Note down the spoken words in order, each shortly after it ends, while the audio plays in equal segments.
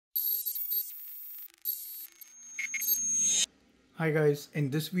Hi guys,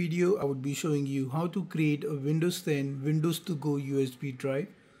 in this video I would be showing you how to create a Windows 10 Windows to Go USB drive.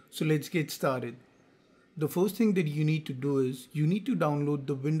 So let's get started. The first thing that you need to do is you need to download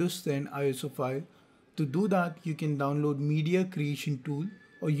the Windows 10 ISO file. To do that, you can download Media Creation Tool,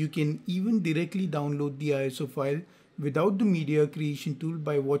 or you can even directly download the ISO file without the Media Creation Tool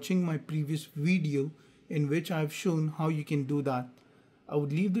by watching my previous video in which I have shown how you can do that. I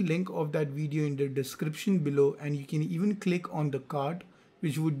would leave the link of that video in the description below, and you can even click on the card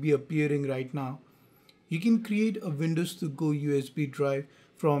which would be appearing right now. You can create a Windows to Go USB drive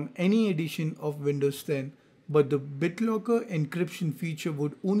from any edition of Windows 10, but the BitLocker encryption feature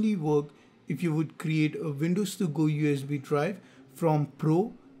would only work if you would create a Windows to Go USB drive from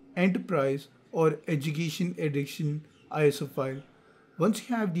Pro, Enterprise or Education Edition ISO file. Once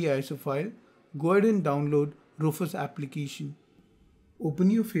you have the ISO file, go ahead and download Rufus application.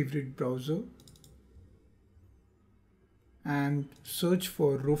 Open your favorite browser and search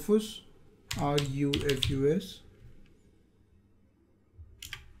for Rufus, R-U-F-U-S.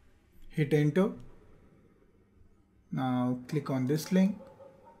 Hit enter. Now click on this link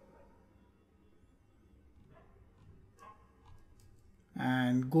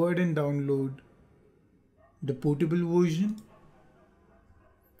and go ahead and download the portable version.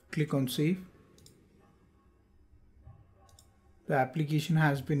 Click on save. The application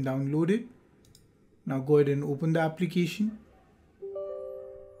has been downloaded. Now go ahead and open the application.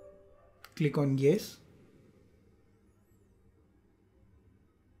 Click on yes,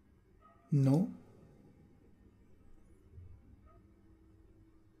 no.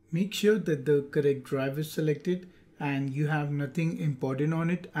 Make sure that the correct drive is selected and you have nothing important on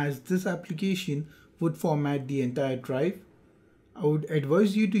it, as this application would format the entire drive. I would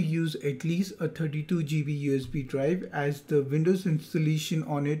advise you to use at least a 32 GB USB drive, as the Windows installation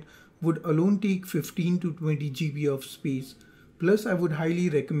on it would alone take 15 to 20 GB of space. Plus, I would highly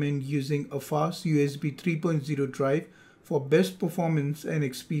recommend using a fast USB 3.0 drive for best performance and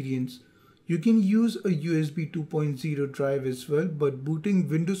experience. You can use a USB 2.0 drive as well, but booting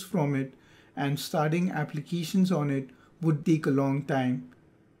Windows from it and starting applications on it would take a long time.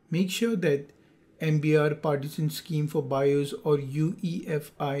 Make sure that MBR partition scheme for BIOS or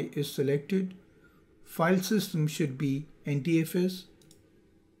UEFI is selected. File system should be NTFS.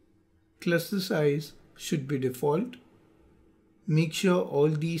 Cluster size should be default. Make sure all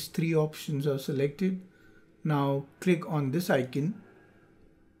these three options are selected. Now click on this icon.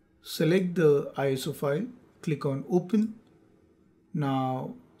 Select the ISO file. Click on open.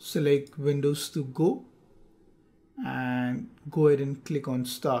 Now select Windows to Go and go ahead and click on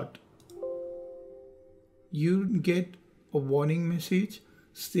start. You get a warning message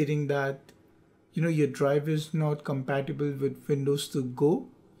stating that your drive is not compatible with Windows to Go.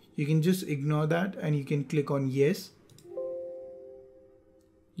 You can just ignore that and you can click on yes.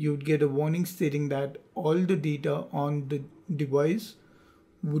 You would get a warning stating that all the data on the device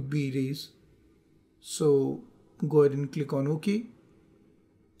would be erased. So go ahead and click on OK.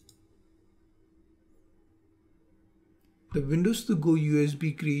 The Windows to Go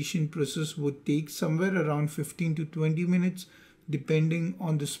USB creation process would take somewhere around 15 to 20 minutes depending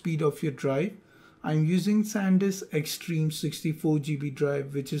on the speed of your drive. I'm using Sandisk Extreme 64 GB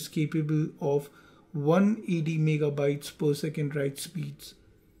drive, which is capable of 180 megabytes per second write speeds.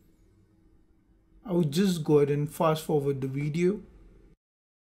 I would just go ahead and fast forward the video.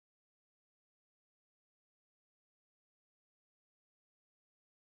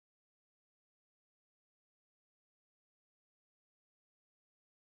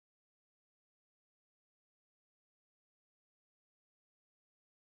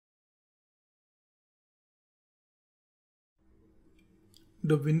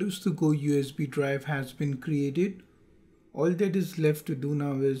 The Windows to Go USB drive has been created. All that is left to do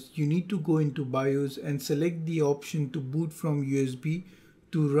now is you need to go into BIOS and select the option to boot from USB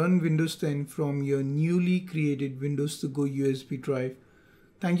to run Windows 10 from your newly created Windows to Go USB drive.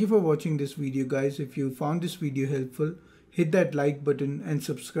 Thank you for watching this video, guys. If you found this video helpful, hit that like button and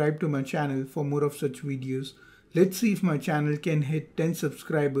subscribe to my channel for more of such videos. Let's see if my channel can hit 10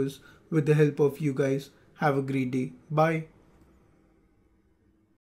 subscribers with the help of you guys. Have a great day. Bye.